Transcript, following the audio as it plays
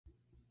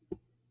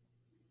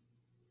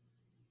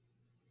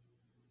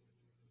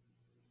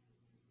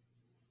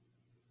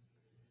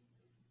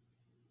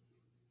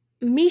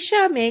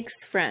Meesha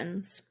Makes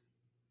Friends.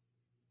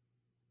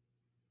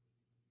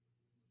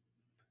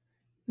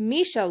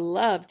 Meesha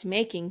loved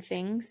making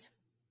things.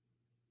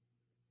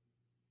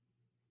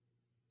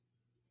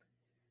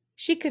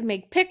 She could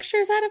make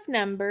pictures out of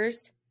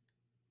numbers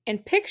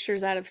and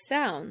pictures out of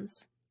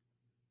sounds.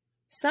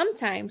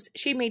 Sometimes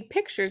she made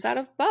pictures out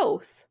of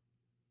both.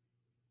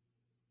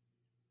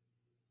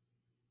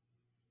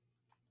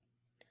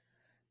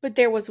 But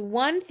there was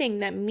one thing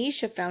that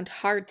Meesha found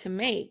hard to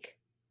make: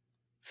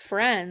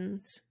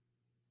 friends.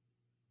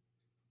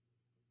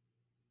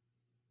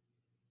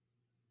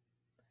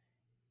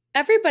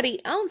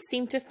 Everybody else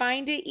seemed to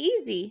find it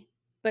easy,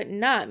 but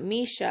not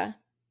Meesha.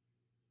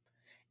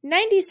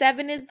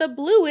 97 is the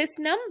bluest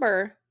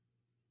number.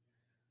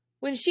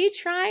 When she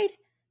tried,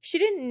 she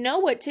didn't know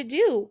what to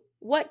do,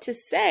 what to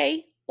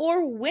say,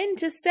 or when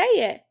to say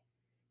it.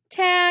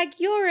 Tag,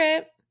 you're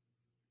it.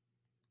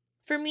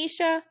 For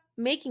Meesha,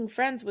 making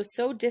friends was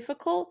so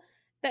difficult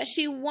that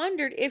she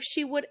wondered if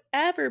she would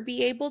ever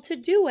be able to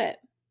do it.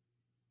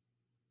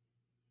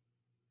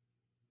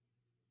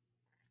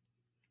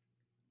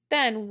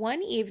 Then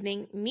one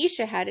evening,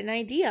 Meesha had an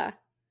idea.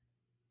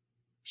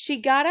 She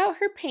got out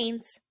her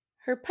paints,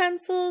 her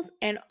pencils,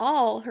 and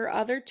all her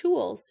other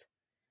tools.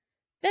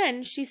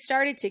 Then she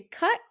started to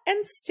cut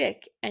and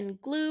stick and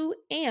glue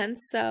and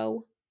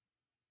sew.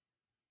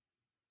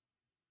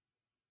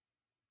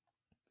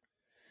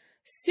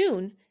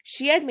 Soon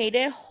she had made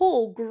a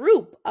whole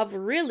group of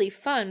really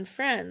fun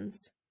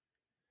friends.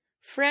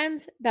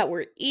 Friends that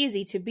were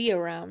easy to be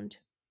around.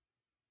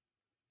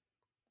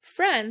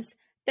 Friends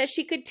that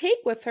she could take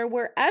with her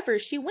wherever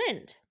she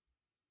went.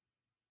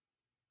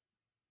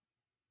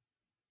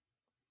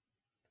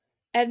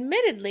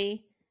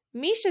 Admittedly,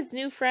 Meesha's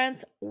new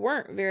friends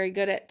weren't very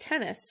good at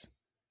tennis,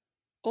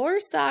 or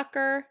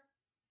soccer,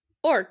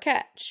 or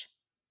catch.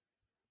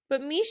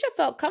 But Meesha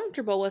felt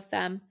comfortable with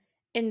them,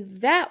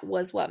 and that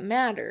was what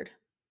mattered.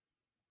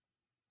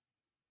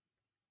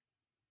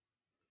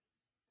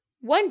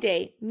 One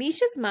day,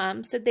 Meesha's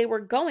mom said they were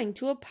going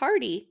to a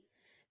party.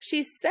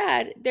 She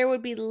said there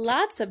would be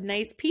lots of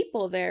nice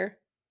people there.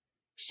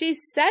 She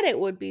said it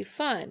would be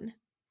fun.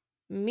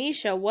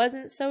 Meesha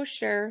wasn't so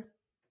sure.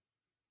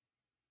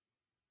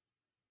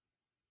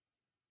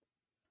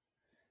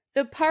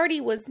 The party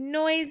was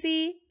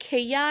noisy,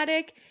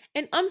 chaotic,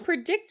 and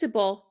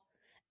unpredictable.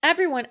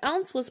 Everyone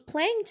else was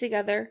playing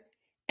together,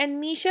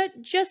 and Meesha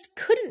just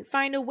couldn't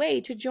find a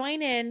way to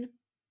join in.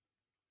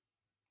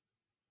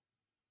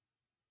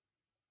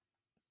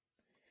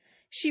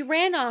 She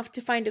ran off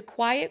to find a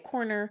quiet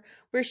corner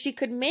where she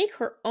could make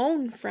her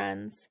own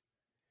friends.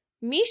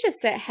 Meesha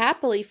sat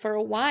happily for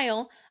a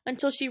while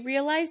until she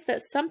realized that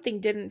something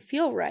didn't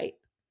feel right.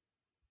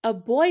 A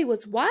boy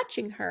was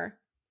watching her.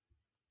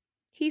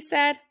 He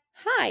said,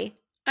 "Hi,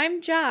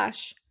 I'm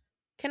Josh.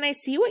 Can I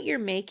see what you're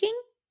making?"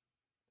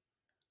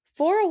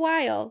 For a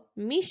while,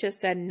 Meesha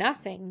said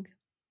nothing.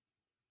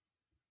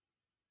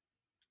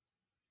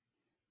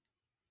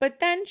 But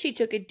then she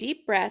took a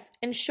deep breath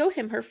and showed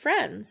him her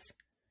friends.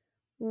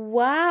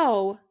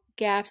 "Wow,"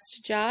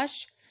 gasped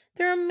Josh.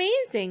 "They're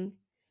amazing.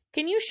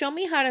 Can you show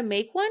me how to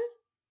make one?"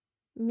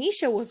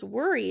 Meesha was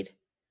worried.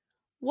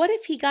 What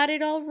if he got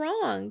it all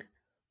wrong?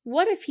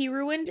 What if he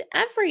ruined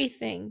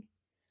everything?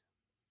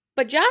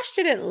 But Josh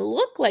didn't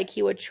look like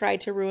he would try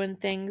to ruin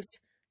things.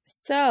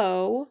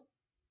 So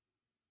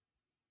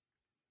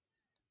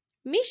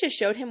Meesha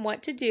showed him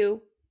what to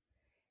do.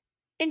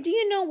 And do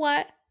you know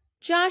what?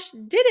 Josh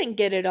didn't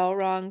get it all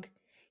wrong.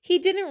 He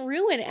didn't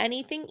ruin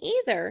anything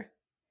either.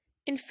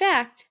 In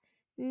fact,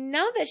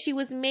 now that she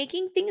was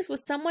making things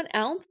with someone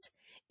else,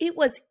 it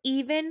was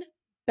even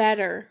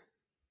better.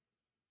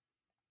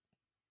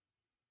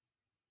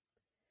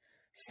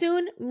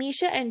 Soon,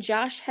 Meesha and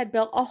Josh had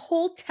built a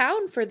whole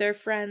town for their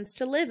friends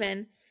to live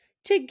in,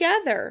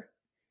 together.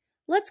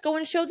 "Let's go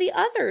and show the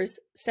others,"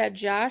 said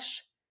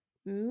Josh.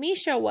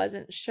 Meesha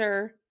wasn't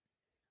sure,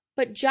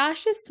 but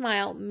Josh's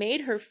smile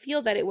made her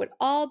feel that it would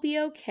all be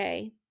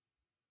okay.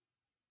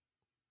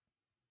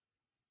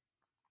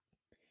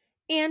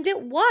 And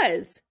it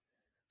was.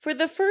 For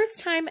the first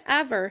time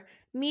ever,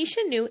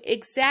 Meesha knew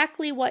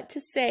exactly what to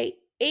say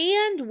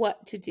and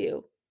what to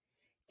do.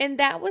 And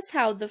that was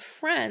how the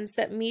friends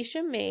that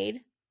Meesha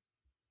made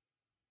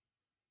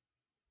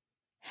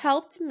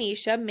helped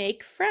Meesha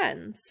make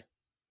friends.